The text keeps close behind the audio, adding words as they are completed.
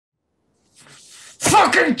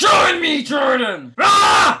Fucking join me, Jordan!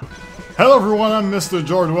 Ah! Hello everyone, I'm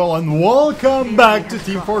Mr.Jordwell and welcome back to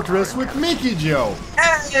Team Fortress with Mickey Joe.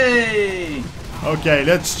 Hey! Okay,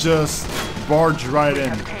 let's just barge right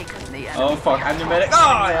in. Oh fuck, I'm the medic.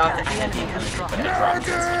 Oh yeah.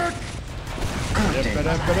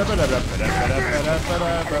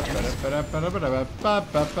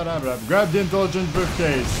 Grab the intelligence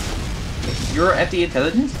briefcase. You're at the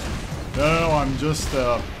intelligence? No, I'm just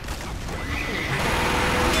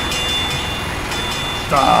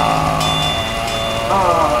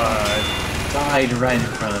Died right in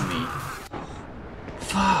front of me.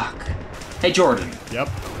 Fuck. Hey Jordan. Yep.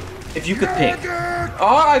 If you could pick.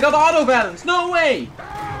 Oh, I got auto balance. No way.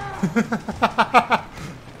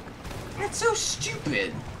 That's so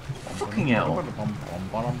stupid. Fucking hell. Fuck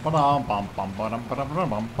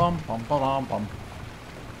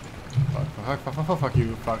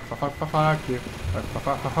you. Fuck you.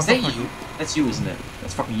 Is that you? That's you, isn't it?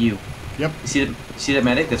 That's fucking you. Yep. You see that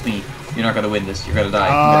medic? That's me. You're not gonna win this. You're gonna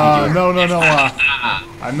die. No.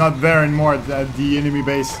 I'm not there anymore at the enemy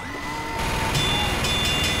base.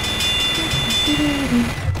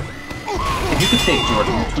 If you could pick,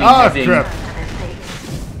 Jordan, between having... crap.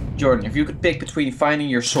 Jordan, if you could pick between finding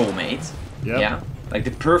your soulmate, yeah, like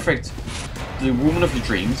the woman of your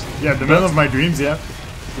dreams. Yeah, the man of my dreams, yeah.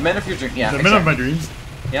 The man of your dreams, yeah. The man of my dreams.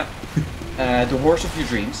 Yep. The horse of your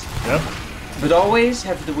dreams. Yep. But always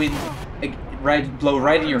have the wind blow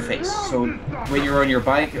right in your face. So when you're on your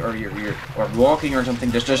bike or you're walking or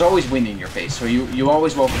something, there's always wind in your face. So you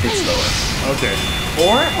always walk a bit slower. Okay.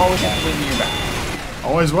 Or always have the wind in your back.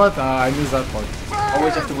 Always what? I missed that part.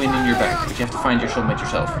 Always have the wind in your back, but you have to find your soulmate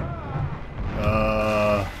yourself.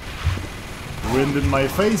 Wind in my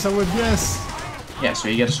face, I would guess. Yeah, so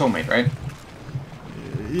you get a soulmate, right?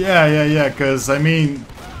 Yeah, because, I mean,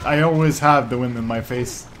 I always have the wind in my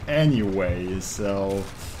face anyway, so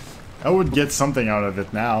I would get something out of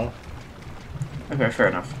it now. Okay, fair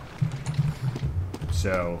enough.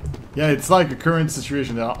 So, yeah, it's like a current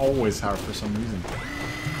situation that I always have for some reason.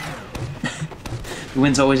 The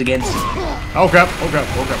wind's always against you. Oh crap.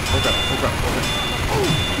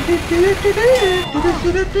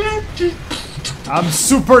 I'm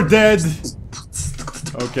super dead.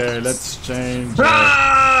 Okay, let's change.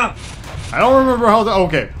 I don't remember how to.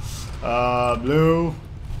 Okay. Blue.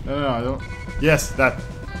 No, I don't. Yes, that.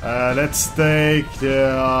 Let's take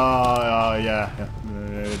the.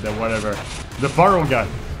 The whatever. The pyro guy.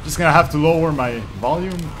 Just gonna have to lower my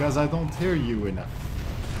volume because I don't hear you enough.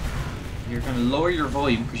 You're gonna lower your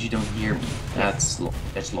volume because you don't hear me. That's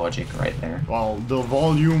logic right there. Well, the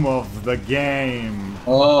volume of the game.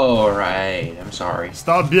 Oh, right. I'm sorry.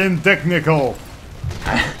 Stop being technical.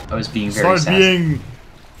 I was being very Start sassy. being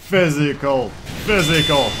physical.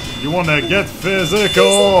 Physical. You wanna get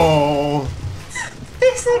physical?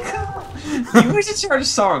 Physical. You should start a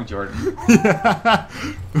song, Jordan. Yeah.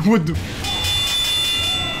 Would do.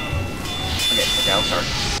 Okay, I'll start.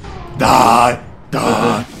 Die.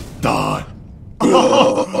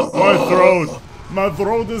 My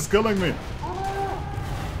throat is killing me.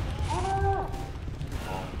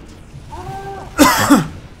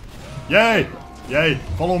 Yay!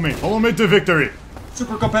 Follow me to victory.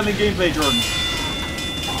 Super compelling gameplay, Jordan.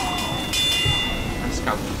 I'm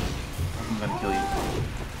scouting. I'm gonna kill you.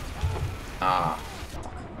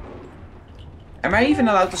 Am I even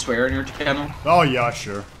allowed to swear on your channel? Oh yeah,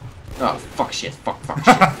 sure. Oh, fuck shit. Fuck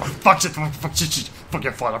shit. Fuck shit. Fuck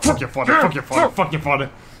your father.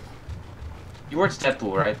 You watched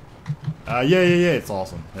Deadpool, right? Yeah, it's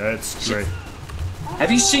awesome. It's great. Have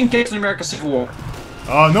you seen Captain America Civil War?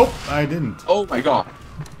 Nope, I didn't. Oh my god.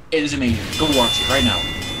 It is amazing. Go watch it right now.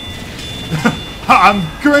 I'm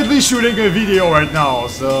currently shooting a video right now,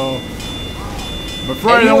 so I'm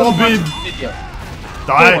afraid I won't be.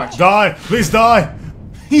 Die! Please die!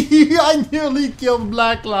 I nearly killed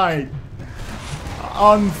Blacklight.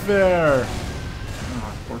 Unfair.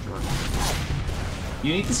 Oh, poor Jordan.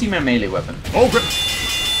 You need to see my melee weapon. Oh, great.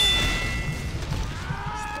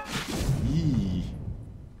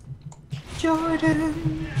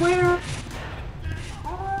 Jordan, where I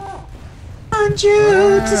want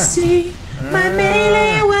you to see my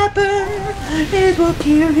melee weapon. It will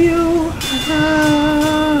kill you.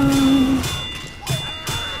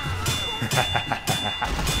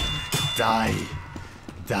 Die.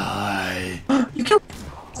 You killed.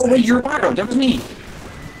 Oh wait, you're Pyro. That was me.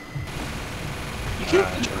 You killed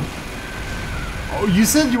me. Oh, you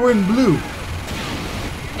said you were in blue.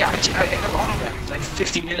 Yeah, I got on that like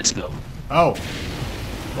 15 minutes ago. Oh.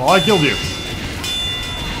 Well, I killed you.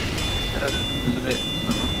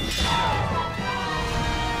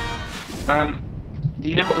 Do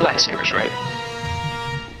you know what lightsabers, right?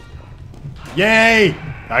 Yay!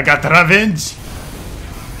 I got revenge!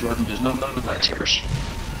 Jordan does not know the lightsabers.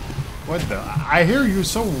 What the? I hear you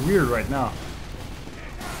so weird right now.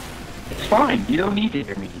 It's fine. You don't need to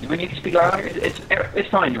hear me. You don't need to speak louder. It's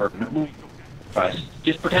fine, Jordan. Fast.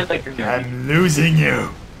 Just pretend like you're doing it. I'm losing you.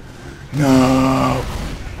 No.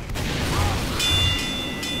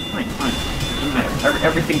 Fine. Doesn't matter.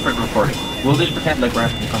 Everything for the recording. We'll just pretend like we're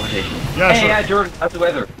having a conversation. Yeah, hey, sure. yeah, Jordan. How's the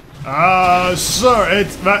weather? Sir,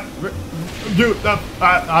 it's that. Dude,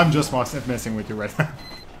 I'm just messing with you right now.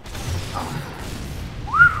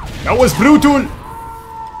 That was brutal. You're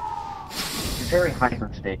very hyper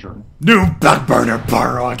today, Jordan. New backburner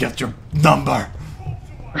Pyro, I get your number.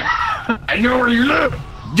 I know where you live.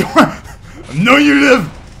 I know you live.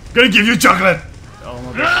 Gonna give you chocolate. Oh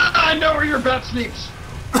my God. I know where your bat sleeps.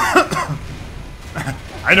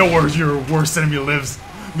 I know where your worst enemy lives.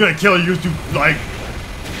 I'm gonna kill you to, like,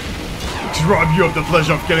 to rob you of the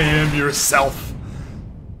pleasure of killing him yourself.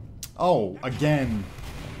 Oh, again.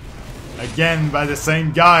 Again by the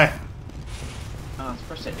same guy. Oh, it's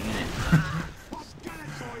frustrating, isn't it?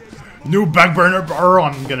 New backburner Pyro,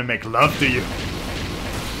 I'm gonna make love to you.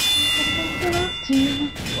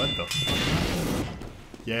 What the fuck?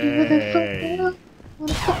 Yay.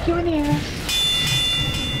 Wanna fuck you in the ass.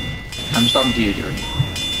 I'm just talking to you, Jordan.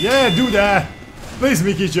 Yeah, do that. Please,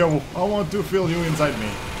 Mickey Joe. I want to feel you inside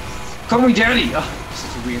me. Call me Daddy. Oh,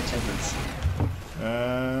 such a weird sentence.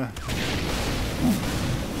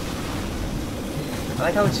 I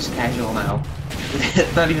like how it's just casual now.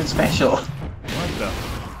 It's not even special. What the?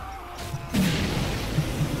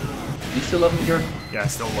 You still love me, Jordan? Yeah, I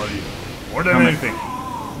still love you. More than Oh my- anything.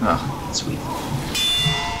 Oh, that's sweet.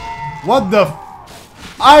 What the f-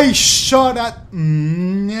 I shot at...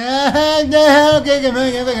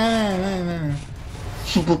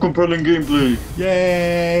 Super compelling gameplay.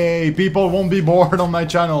 Yay! People won't be bored on my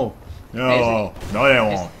channel. No, no they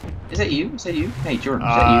won't. Is that you? Is that you? Hey, Jordan,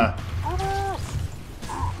 is that you?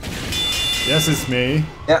 Yes, it's me.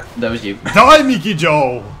 Yeah, that was you. Die, Mickey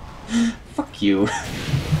Joe! Fuck you.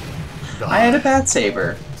 I had a bat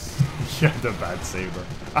saber. Yeah, the bad saber.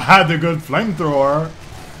 I had the good flamethrower.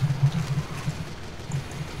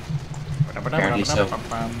 Apparently so.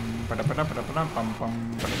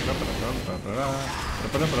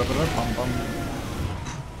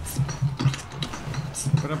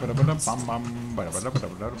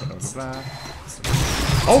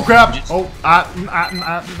 Oh crap!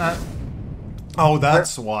 Oh,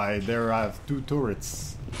 that's why there have two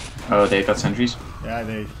turrets. Oh, they got sentries?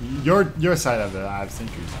 Yeah, your side of it have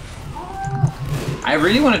sentries. I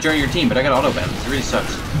really want to join your team, but I got auto balance. It really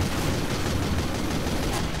sucks.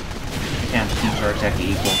 Can't. Teams are exactly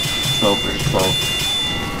equal. 12 versus 12.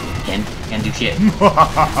 Can't do shit.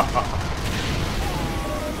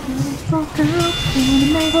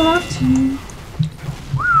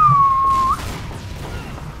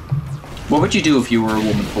 What would you do if you were a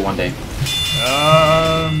woman for one day?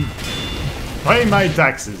 Pay my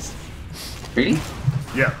taxes. Really?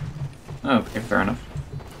 Yeah. Oh, okay, fair enough.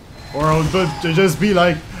 Or but to just be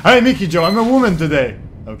like, hey Mickey Joe, I'm a woman today.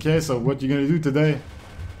 Okay, so what you gonna do today?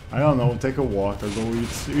 I don't know, take a walk or go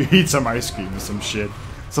eat some ice cream or some shit.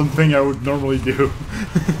 Something I would normally do.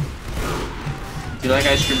 Do you like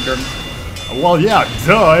ice cream, Jordan? Well, yeah,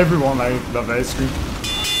 duh, everyone loves ice cream.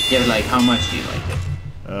 Yeah, but like, how much do you like it?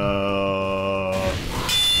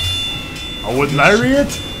 I would marry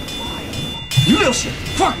it? You little shit!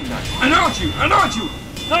 Fucking guy! I know it's you! I know it's you!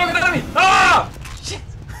 No, get out of me! Ah! Shit!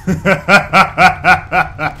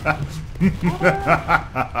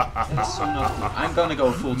 That's so not cool. I'm gonna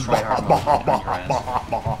go full tryhard mode on your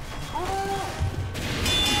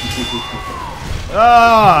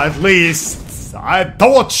ass. At least I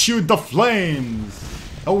don't shoot the flames.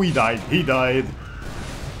 Oh, he died. He died.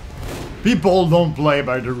 People don't play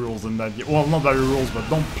by the rules in that game. Well, not by the rules, but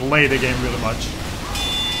don't play the game really much.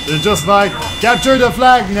 They're just like, capture the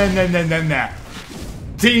flag, nah.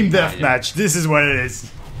 Team deathmatch, this is what it is.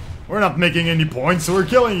 We're not making any points, so we're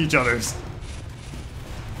killing each other's.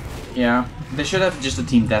 Yeah, they should have just a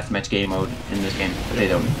team deathmatch game mode in this game, but they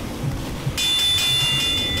don't.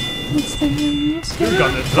 You're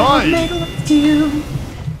gonna die!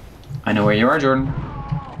 I know where you are, Jordan.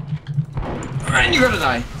 And you're gonna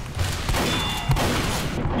die.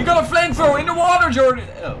 You got a flamethrower in the water, Jordan!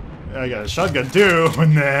 Oh. I got a shotgun too.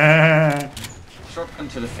 Nah. Shotgun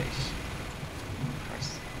to the face.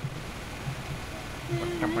 Christ.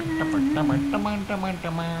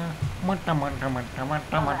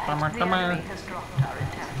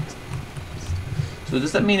 So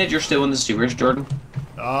does that mean that you're still in the sewers, Jordan?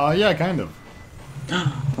 Yeah, kind of.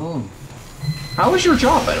 Oh. How was your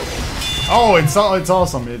job, by the way? Oh, it's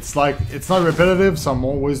awesome. It's like it's not repetitive, so I'm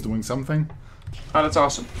always doing something. Oh, that's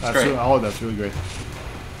awesome. That's great. That's really great.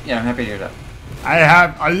 Yeah, I'm happy to hear that. I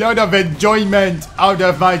have a lot of enjoyment out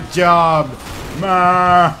of my job.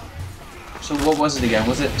 Ma. So what was it again?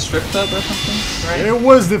 Was it strip club or something? Right? It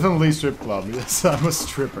was definitely strip club. Yes, I'm a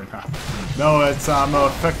stripper now. No, I'm a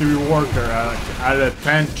factory worker at a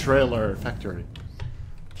tent trailer factory.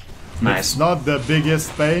 Nice. It's not the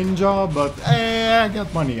biggest paying job, but I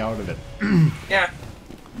got money out of it. Yeah.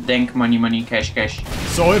 Dank, money, cash.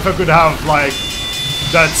 So if I could have like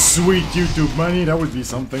that sweet YouTube money, that would be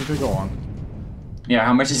something to go on. Yeah,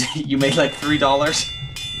 how much is it? You made like $3?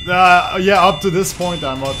 Yeah, up to this point,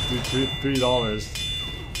 I'm up to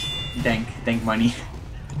 $3. Dank money.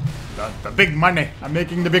 The big money. I'm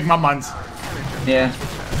making the big mammons. Yeah,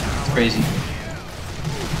 it's crazy.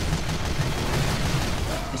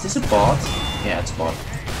 Is this a bot? Yeah, it's a bot.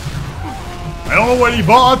 I don't know what he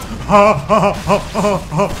bought. Oh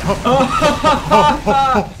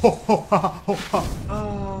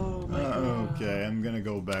my god. Okay, I'm gonna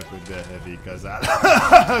go back with the heavy because I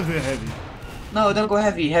have the heavy. No, don't go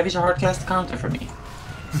heavy. Heavy's a hard class to counter for me.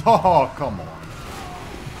 Oh, come on.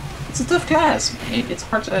 It's a tough class. It's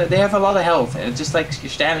hard. They have a lot of health, and it's just like you're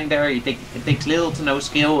standing there. It takes little to no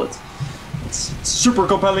skill. It's super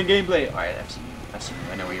compelling gameplay. All right, I've seen you.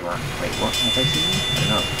 I know where you are. Wait, what? Have I seen you? I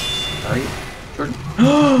don't know. Are you, Jordan?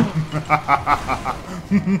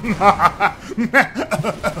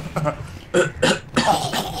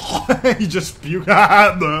 He just puked.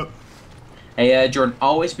 Hey, Jordan,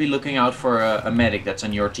 always be looking out for a medic that's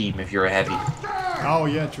on your team if you're a heavy. Oh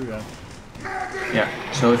yeah, true that. Yeah.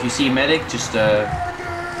 So if you see a medic, just you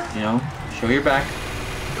know, show your back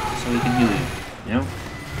so he can heal you. You know?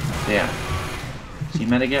 So, yeah. See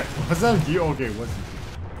medic yet? What's that? You okay? What's it?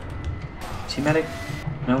 See medic?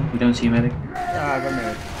 No, you don't see a medic. Yeah, I got a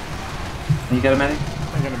medic. You got a medic?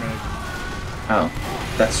 I got a medic. Oh,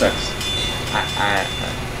 that sucks.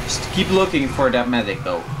 Just keep looking for that medic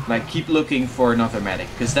though. Like keep looking for another medic,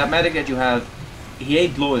 because that medic that you have, he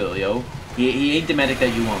ain't loyal, yo. He ain't the medic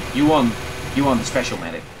that you want. You want the special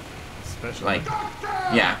medic. Special. Like,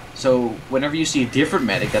 yeah. So whenever you see a different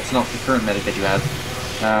medic that's not the current medic that you have,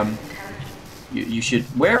 you should.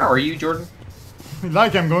 Where are you, Jordan?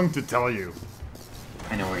 Like I'm going to tell you.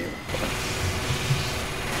 I know where you are.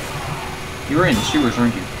 You were in the sewers,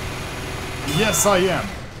 weren't you? Yes, I am.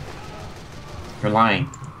 You're lying.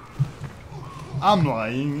 I'm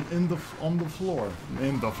lying on the floor.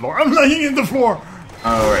 I'm lying in the floor.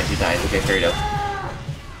 Oh, right, you died. Okay, fair enough.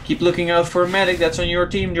 Keep looking out for a medic that's on your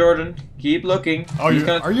team, Jordan. Keep looking. Oh,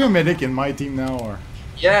 are you a medic in my team now, or?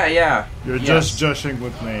 Yeah. You're just joshing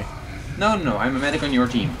with me. No, I'm a medic on your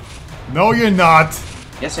team. No, you're not.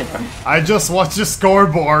 Yes, I am. I just watched your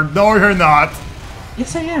scoreboard. No, you're not.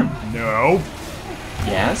 Yes, I am. No.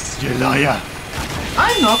 Yes. You liar.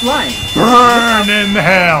 I'm not lying. Burn in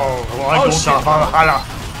hell. Oh, shit.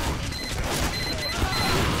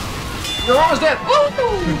 You're almost dead.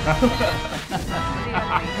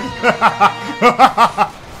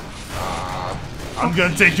 I'm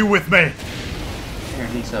gonna take you with me.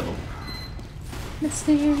 Apparently so.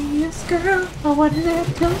 Mysterious girl, I want to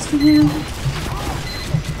get close to you.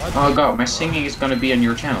 Oh god, my singing is gonna be on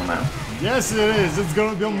your channel now. Yes, it is. It's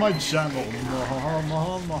gonna be on my channel.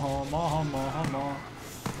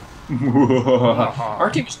 Our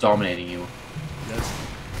team is dominating you. Yes.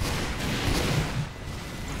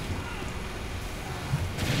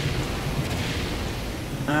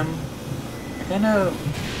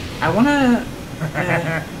 I wanna.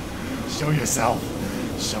 Show yourself.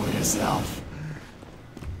 Show yourself.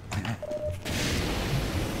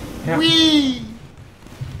 Yeah. Wee!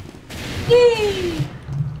 Yay!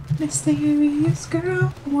 Mysterious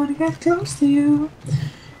girl, I want to get close to you.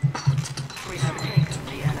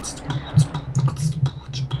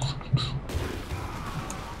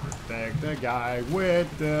 Take the guy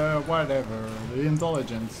with the whatever, the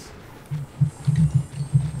intelligence.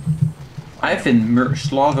 I've been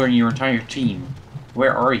slaughtering your entire team.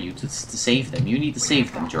 Where are you to save them? You need to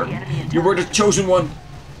save them, Jordan. You were the chosen one.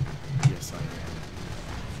 Yes, I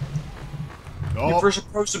am. You were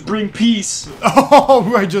supposed to bring peace.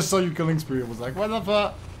 Oh, I just saw you killing spree. I was like, what the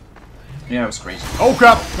fuck? Yeah, it was crazy. Oh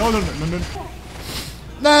crap! No.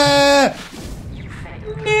 Nah!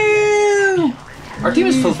 No! Our team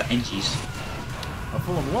is full of NGs.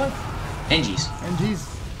 Full of what? NGs. NGs?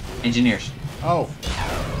 Engineers. Oh.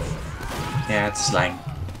 Yeah, it's slang.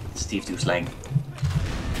 It's Steve 2 slang.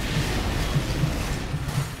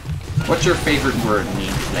 What's your favorite word in the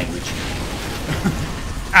English language?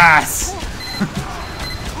 Ass!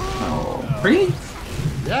 Oh, really?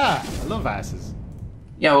 Yeah, I love asses.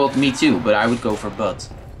 Yeah, well, me too, but I would go for butt.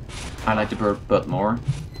 I like the word butt more.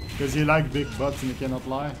 Because you like big butts and you cannot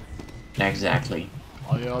lie. Exactly.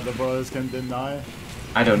 All the other brothers can deny.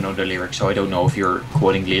 I don't know the lyrics, so I don't know if you're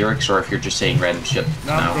quoting lyrics or if you're just saying random shit.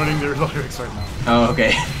 No, I'm quoting the lyrics right now. Oh,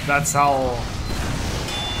 okay. That's how...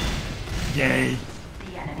 Yay.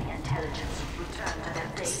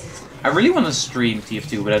 I really want to stream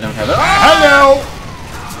TF2, but I don't have it. Hello!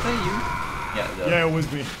 Hey, you. Yeah, Yeah, it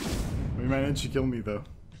was me. We managed to kill me though.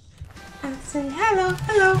 I say hello,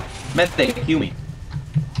 hello. Medic, heal me.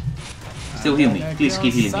 Still heal me. Please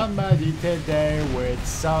keep healing me. Somebody today with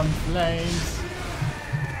some flames.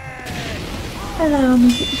 Allow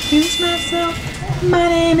me to introduce myself. My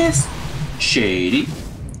name is... Shady.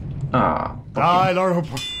 Ah. Die, Lord.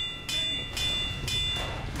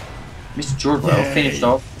 Mr.Jordwell finished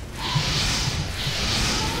off.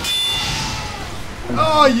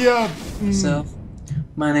 Oh, yeah. So,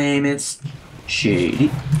 my name is Shady.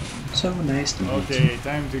 So nice to meet you. Okay,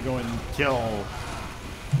 time to go and kill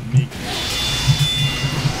Meek.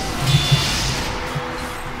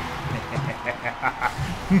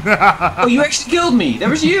 Oh, you actually killed me! That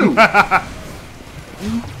was you!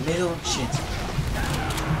 You little shit.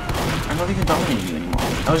 I'm not even dominating you anymore.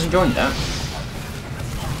 I was enjoying that.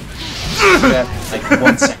 Like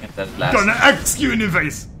 1 second that lasted. Gonna axe you in the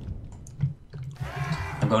face!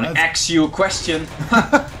 I'm gonna ask you a question.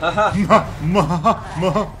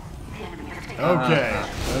 Okay,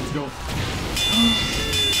 let's go.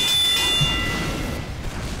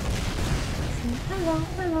 Hello,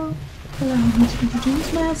 hello. Allow me to introduce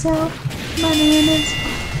myself. My name is...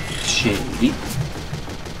 Shady.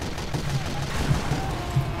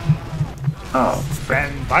 Oh.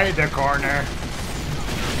 Stand by the corner.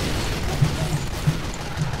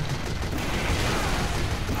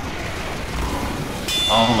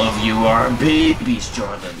 All of you are babies,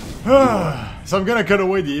 Jordan. So I'm gonna cut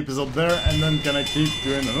away the episode there and then gonna keep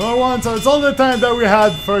doing another one. So it's all the time that we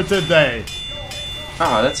had for today.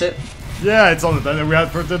 Oh, that's it? Yeah, it's all the time that we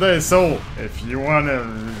had for today. So if you wanna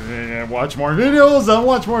watch more videos, then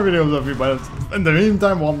watch more videos of you. But in the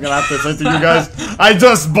meantime, well, I'm gonna have to say to you guys, I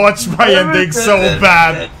just botched my ending so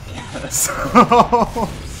bad. So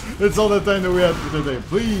it's all the time that we had for today.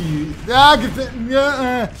 Please, all the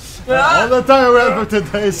time we had for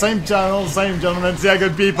today. Same channel, same gentlemen. Yeah,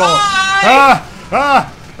 good people. I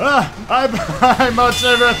much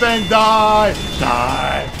everything. Die.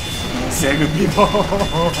 Say good people.